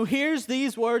 anyone who hears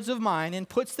these words of mine and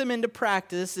puts them into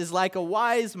practice is like a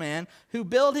wise man who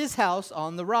built his house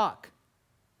on the rock.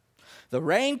 The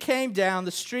rain came down,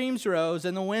 the streams rose,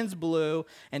 and the winds blew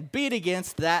and beat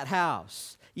against that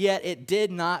house. Yet it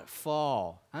did not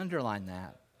fall. Underline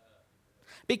that.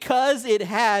 Because it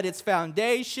had its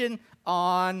foundation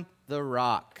on the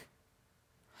rock.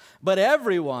 But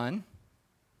everyone,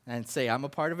 and say, I'm a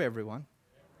part of everyone.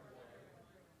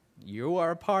 You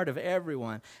are a part of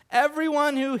everyone.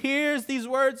 Everyone who hears these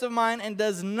words of mine and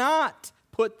does not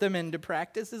put them into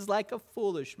practice is like a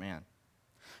foolish man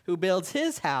who builds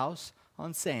his house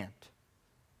on sand.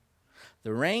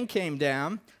 The rain came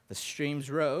down, the streams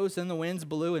rose, and the winds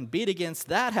blew and beat against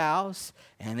that house,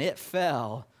 and it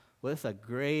fell with a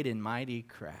great and mighty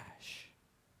crash.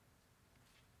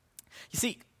 You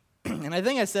see, and I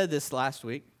think I said this last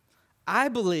week, I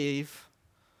believe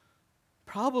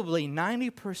probably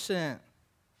 90%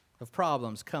 of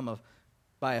problems come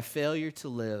by a failure to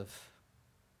live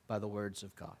by the words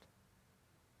of God.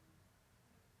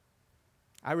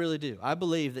 I really do. I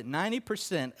believe that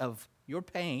 90% of your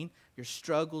pain, your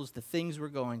struggles, the things we're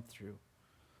going through,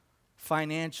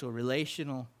 financial,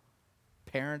 relational,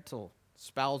 parental,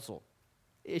 spousal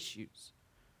issues,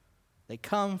 they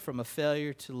come from a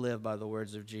failure to live by the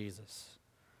words of Jesus.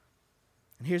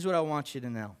 And here's what I want you to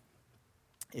know.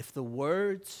 If the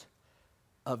words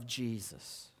of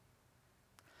Jesus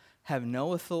have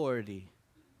no authority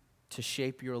to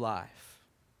shape your life,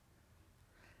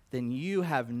 then you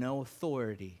have no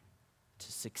authority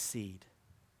to succeed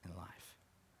in life.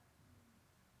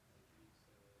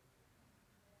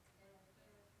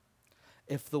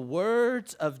 If the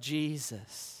words of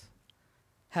Jesus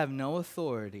have no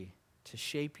authority to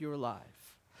shape your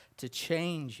life, to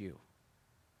change you,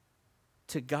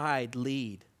 to guide,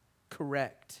 lead,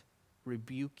 correct,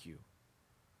 rebuke you,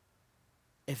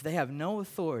 if they have no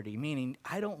authority, meaning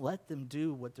I don't let them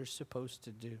do what they're supposed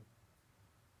to do,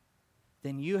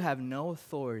 then you have no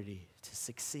authority to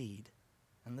succeed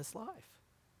in this life.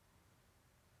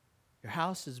 Your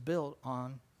house is built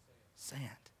on sand.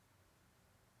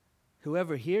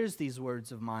 Whoever hears these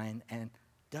words of mine and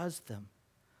does them,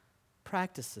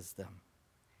 practices them.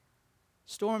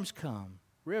 Storms come,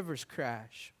 rivers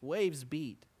crash, waves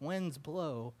beat, winds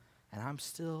blow, and I'm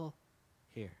still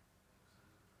here.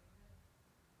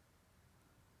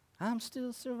 I'm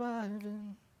still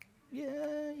surviving.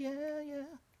 Yeah, yeah, yeah.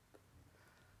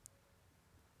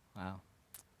 Wow.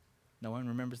 No one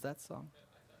remembers that song?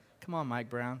 Come on, Mike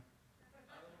Brown.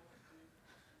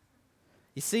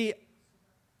 You see,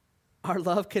 our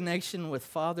love connection with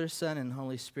Father, Son, and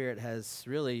Holy Spirit has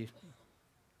really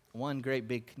one great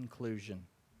big conclusion.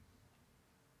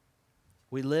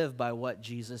 We live by what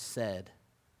Jesus said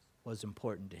was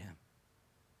important to him.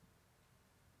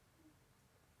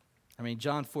 I mean,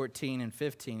 John 14 and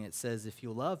 15, it says, if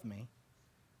you love me,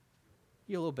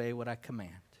 you'll obey what I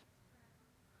command.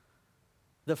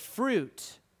 The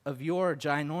fruit of your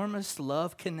ginormous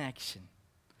love connection,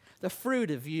 the fruit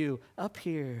of you up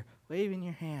here, waving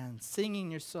your hands,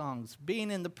 singing your songs, being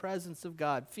in the presence of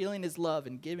God, feeling his love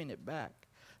and giving it back.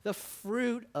 The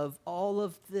fruit of all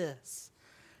of this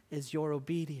is your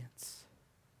obedience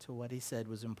to what he said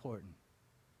was important.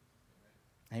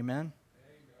 Amen?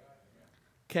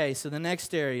 Okay, so the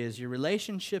next area is your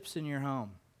relationships in your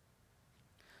home.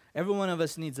 Every one of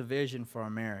us needs a vision for our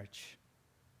marriage.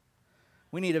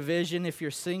 We need a vision if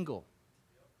you're single.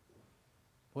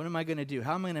 What am I going to do?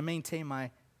 How am I going to maintain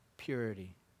my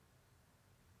purity?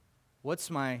 What's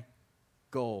my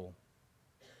goal?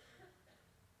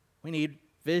 We need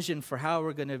vision for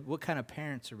what kind of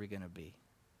parents are we going to be?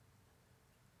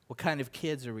 What kind of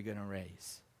kids are we going to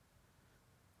raise?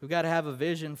 We've got to have a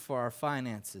vision for our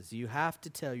finances. You have to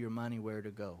tell your money where to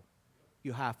go.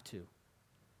 You have to.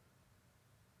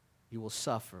 You will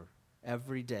suffer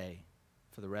every day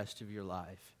for the rest of your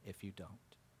life if you don't.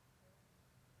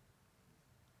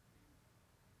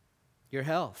 Your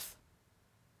health.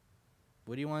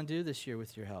 What do you want to do this year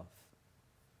with your health?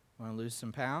 You want to lose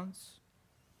some pounds?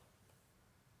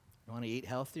 You want to eat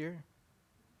healthier?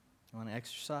 You want to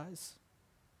exercise?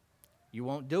 You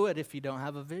won't do it if you don't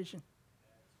have a vision.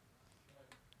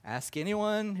 Ask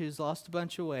anyone who's lost a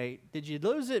bunch of weight, did you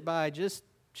lose it by just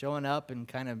showing up and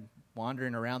kind of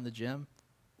wandering around the gym?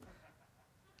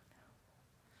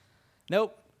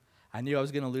 Nope. I knew I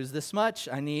was going to lose this much.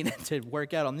 I needed to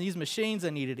work out on these machines. I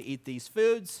needed to eat these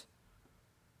foods.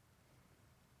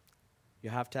 You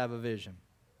have to have a vision.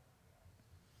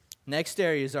 Next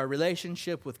area is our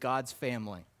relationship with God's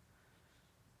family,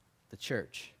 the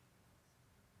church.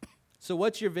 So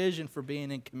what's your vision for being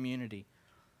in community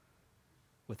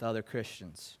with other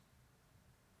Christians?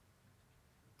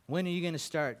 When are you going to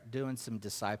start doing some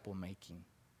disciple making?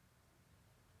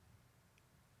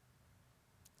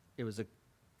 It was a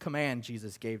command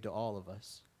Jesus gave to all of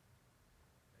us.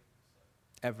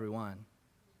 Everyone.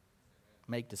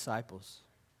 Make disciples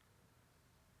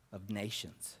of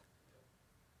nations.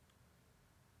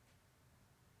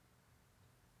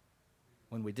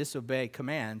 When we disobey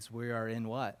commands, we are in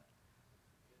what?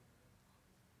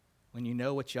 When you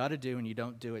know what you ought to do and you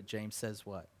don't do it, James says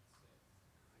what?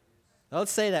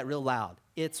 Let's say that real loud.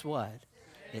 It's what?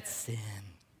 It's sin.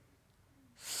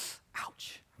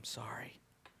 Ouch. I'm sorry.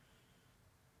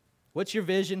 What's your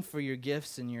vision for your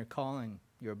gifts and your calling,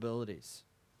 your abilities?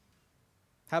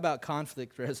 How about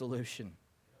conflict resolution?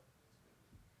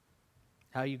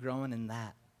 How are you growing in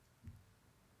that?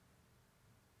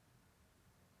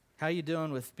 How are you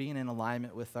doing with being in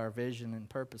alignment with our vision and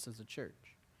purpose as a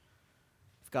church?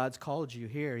 If God's called you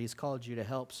here, He's called you to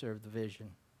help serve the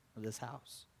vision of this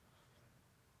house.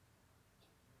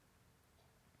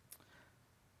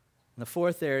 And the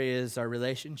fourth area is our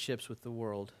relationships with the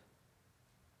world.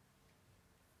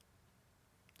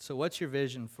 So what's your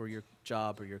vision for your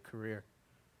job or your career?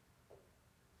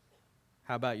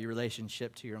 How about your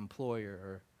relationship to your employer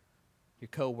or your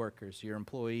coworkers, your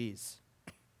employees?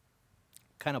 What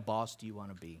kind of boss do you want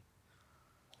to be?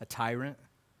 A tyrant?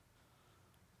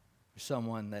 Or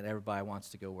someone that everybody wants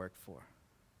to go work for?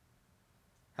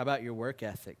 How about your work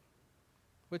ethic?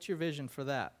 What's your vision for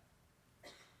that?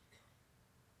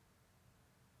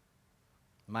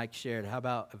 Mike shared, how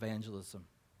about evangelism?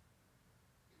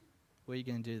 What are you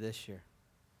going to do this year?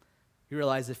 You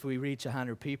realize if we reach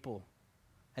 100 people,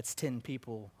 that's 10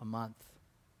 people a month.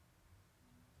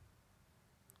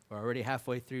 We're already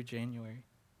halfway through January.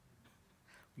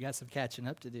 We got some catching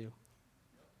up to do.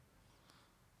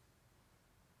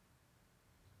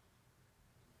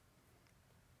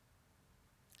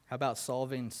 How about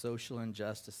solving social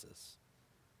injustices?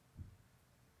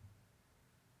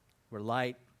 We're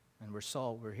light and we're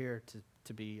salt. We're here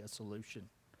to be a solution.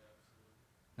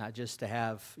 Not just to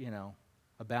have,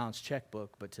 a balanced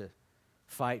checkbook, but to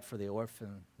fight for the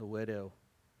orphan, the widow,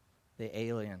 the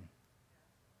alien,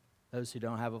 those who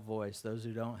don't have a voice, those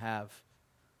who don't have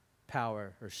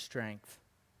power or strength.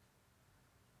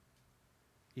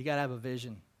 You got to have a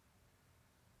vision.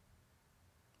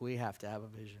 We have to have a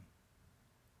vision.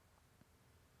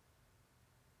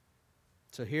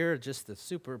 So here are just the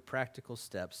super practical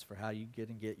steps for how you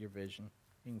get your vision.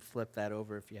 You can flip that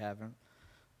over if you haven't.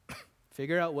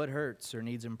 Figure out what hurts or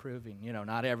needs improving.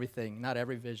 Not every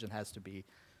vision has to be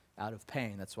out of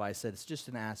pain. That's why I said it's just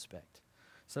an aspect.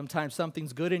 Sometimes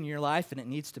something's good in your life and it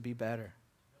needs to be better.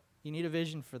 You need a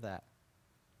vision for that.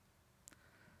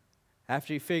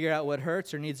 After you figure out what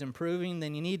hurts or needs improving,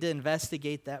 then you need to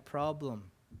investigate that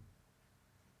problem.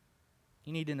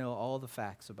 You need to know all the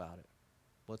facts about it,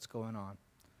 what's going on.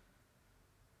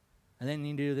 And then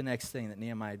you do the next thing that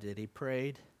Nehemiah did. He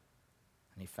prayed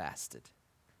and he fasted.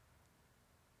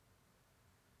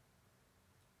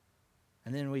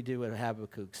 And then we do what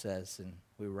Habakkuk says, and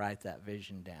we write that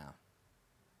vision down.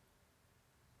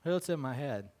 Well, it's in my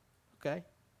head. Okay,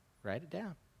 write it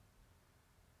down.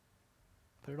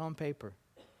 Put it on paper.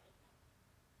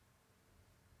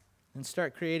 And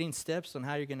start creating steps on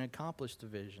how you're going to accomplish the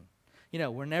vision.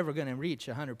 We're never going to reach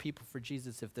 100 people for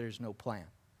Jesus if there's no plan.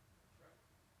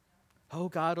 Oh,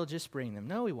 God will just bring them.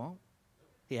 No, he won't.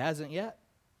 He hasn't yet.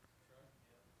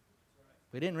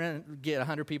 We didn't get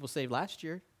 100 people saved last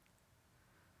year.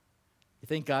 You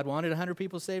think God wanted 100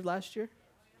 people saved last year?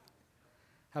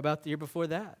 How about the year before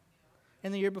that?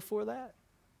 And the year before that?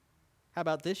 How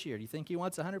about this year? Do you think he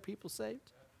wants 100 people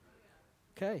saved?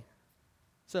 Okay.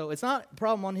 So it's not a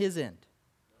problem on his end.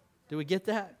 Do we get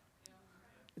that?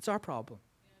 It's our problem.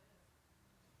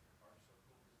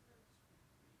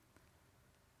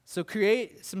 So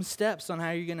create some steps on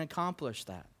how you're going to accomplish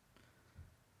that.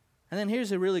 And then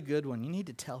here's a really good one. You need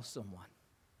to tell someone.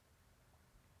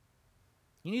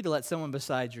 You need to let someone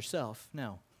besides yourself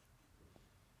know.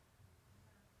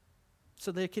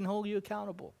 So they can hold you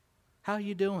accountable. How are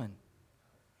you doing?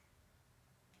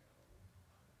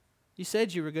 You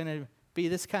said you were going to be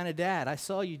this kind of dad. I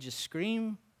saw you just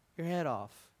scream your head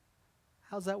off.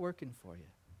 How's that working for you?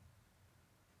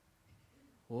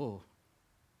 Whoa.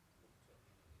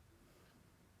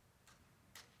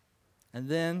 And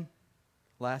then,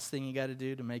 last thing you got to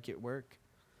do to make it work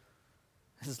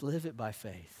is live it by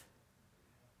faith.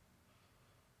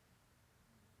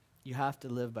 You have to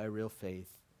live by real faith.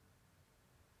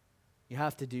 You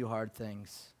have to do hard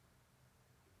things.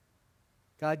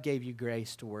 God gave you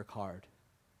grace to work hard.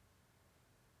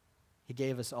 He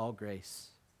gave us all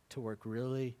grace to work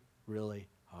really, really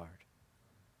hard.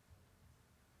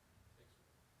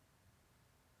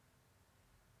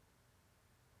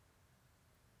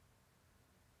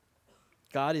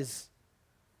 God is,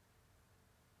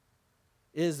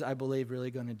 I believe,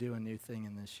 really going to do a new thing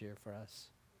in this year for us.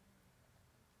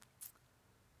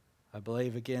 I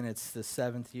believe, again, it's the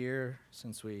 7th year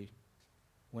since we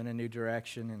went a new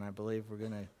direction, and I believe we're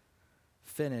going to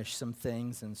finish some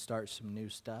things and start some new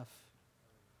stuff.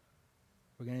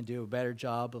 We're going to do a better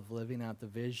job of living out the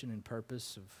vision and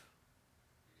purpose of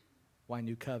why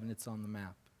New Covenant's on the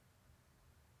map.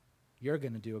 You're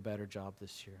going to do a better job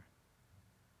this year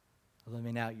of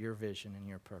living out your vision and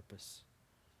your purpose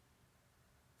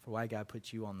for why God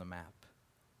put you on the map.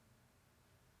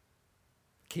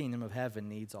 The kingdom of heaven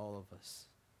needs all of us.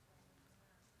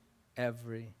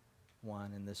 Everyone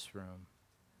in this room.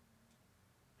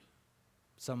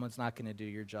 Someone's not going to do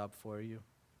your job for you.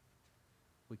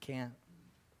 We can't.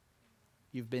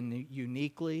 You've been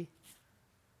uniquely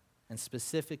and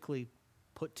specifically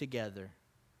put together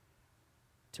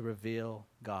to reveal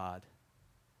God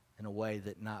in a way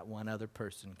that not one other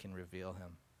person can reveal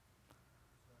him.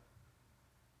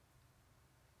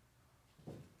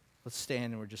 Let's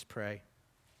stand and we'll just pray.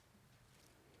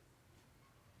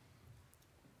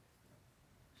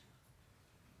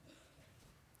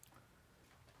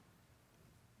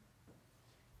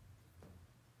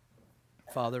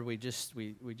 Father, we just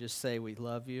say we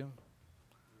love you.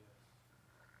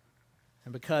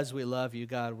 And because we love you,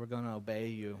 God, we're going to obey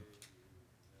you.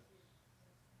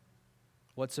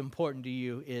 What's important to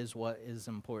you is what is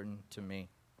important to me.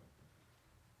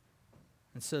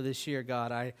 And so this year,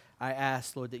 God, I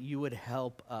ask, Lord, that you would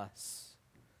help us.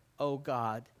 Oh,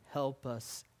 God, help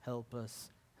us, help us,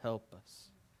 help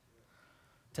us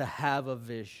to have a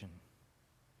vision,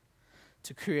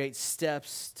 to create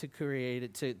steps to create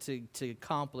it, to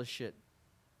accomplish it,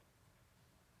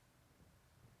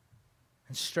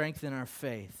 and strengthen our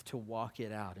faith to walk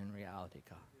it out in reality,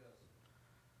 God.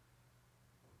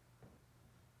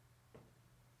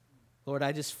 Lord,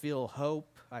 I just feel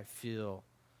hope. I feel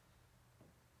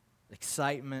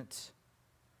excitement.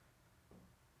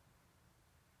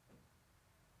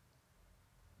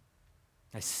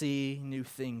 I see new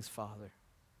things, Father.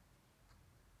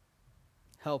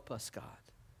 Help us, God,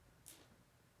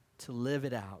 to live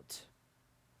it out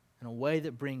in a way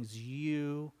that brings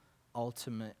you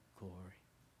ultimate glory.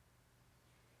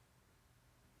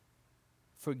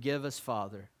 Forgive us,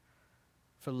 Father,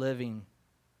 for living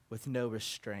with no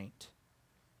restraint.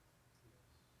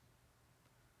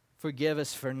 Forgive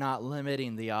us for not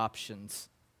limiting the options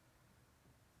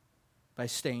by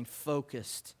staying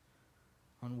focused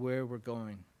on where we're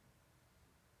going.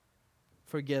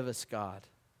 Forgive us, God.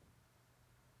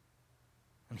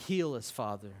 And heal us,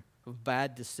 Father, of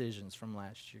bad decisions from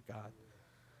last year, God.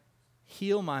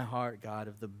 Heal my heart, God,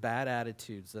 of the bad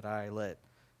attitudes that I let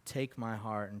take my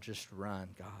heart and just run,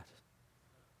 God.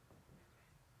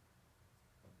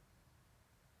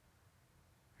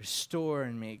 Restore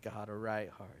in me, God, a right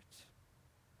heart.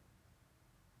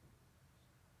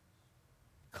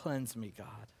 Cleanse me,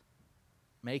 God.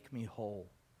 Make me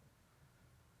whole.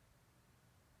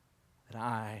 That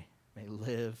I may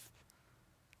live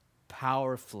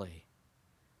powerfully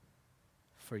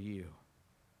for you.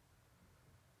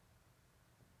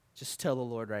 Just tell the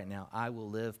Lord right now, I will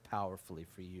live powerfully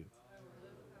for you.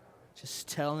 Just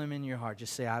tell him in your heart.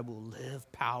 Just say, I will live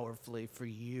powerfully for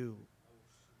you.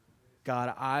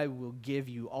 God, I will give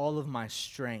you all of my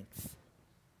strength.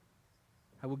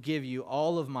 I will give you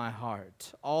all of my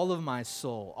heart, all of my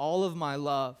soul, all of my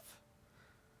love.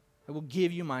 I will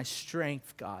give you my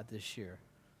strength, God, this year.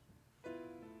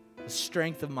 The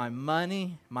strength of my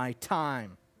money, my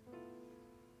time,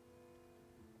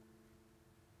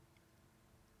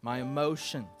 my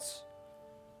emotions.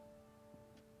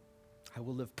 I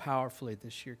will live powerfully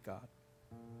this year, God.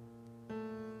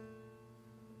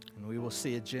 And we will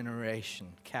see a generation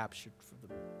captured for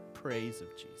the praise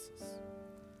of Jesus.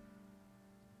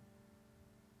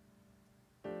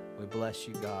 We bless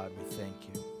you, God. We thank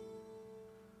you.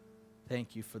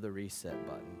 Thank you for the reset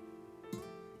button.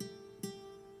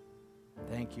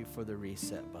 Thank you for the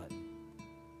reset button.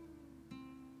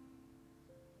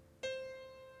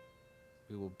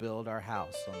 We will build our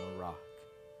house on the rock.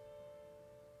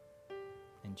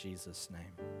 In Jesus'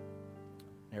 name.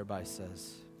 Everybody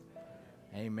says,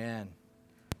 amen.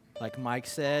 Like Mike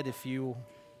said, if you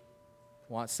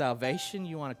want salvation,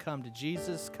 you want to come to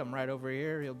Jesus, come right over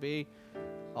here. He'll be,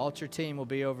 altar team will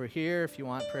be over here if you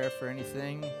want prayer for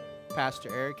anything.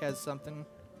 Pastor Eric has something.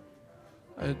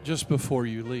 Just before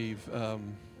you leave,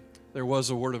 there was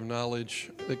a word of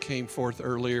knowledge that came forth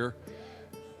earlier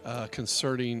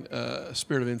concerning a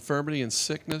spirit of infirmity and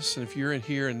sickness. And if you're in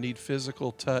here and need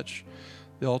physical touch,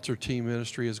 the altar team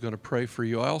ministry is going to pray for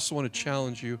you. I also want to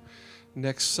challenge you.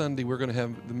 Next Sunday, we're going to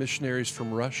have the missionaries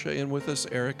from Russia in with us,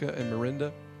 Erica and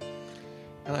Miranda.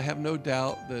 And I have no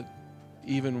doubt that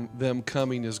even them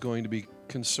coming is going to be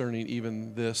concerning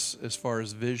even this as far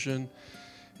as vision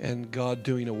and God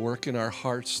doing a work in our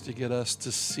hearts to get us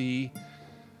to see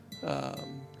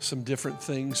some different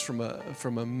things from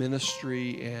a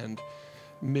ministry and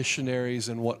missionaries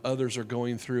and what others are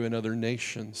going through in other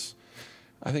nations.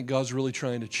 I think God's really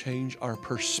trying to change our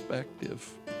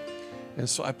perspective. And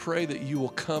so I pray that you will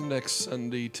come next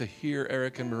Sunday to hear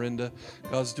Eric and Miranda.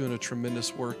 God's doing a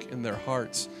tremendous work in their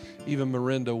hearts. Even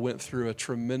Miranda went through a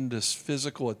tremendous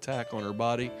physical attack on her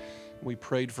body. We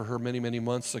prayed for her many, many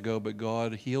months ago, but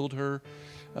God healed her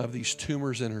of these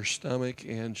tumors in her stomach,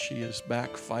 and she is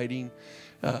back fighting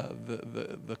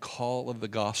the call of the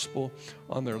gospel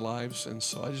on their lives. And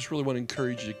so I just really want to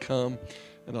encourage you to come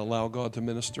and allow God to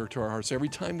minister to our hearts. Every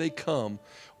time they come,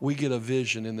 we get a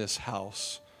vision in this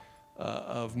house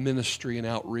of ministry and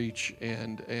outreach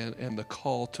and the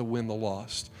call to win the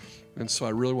lost. And so I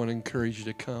really want to encourage you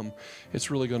to come.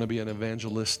 It's really going to be an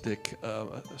evangelistic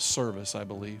service, I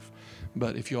believe.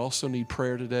 But if you also need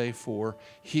prayer today for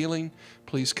healing,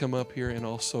 please come up here, and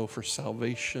also for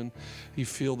salvation. You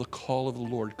feel the call of the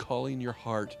Lord calling your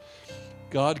heart.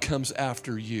 God comes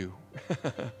after you.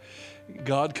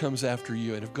 God comes after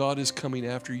you. And if God is coming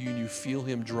after you and you feel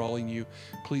him drawing you,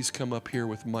 please come up here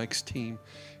with Mike's team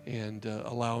and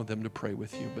allow them to pray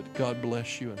with you. But God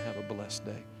bless you and have a blessed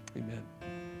day. Amen.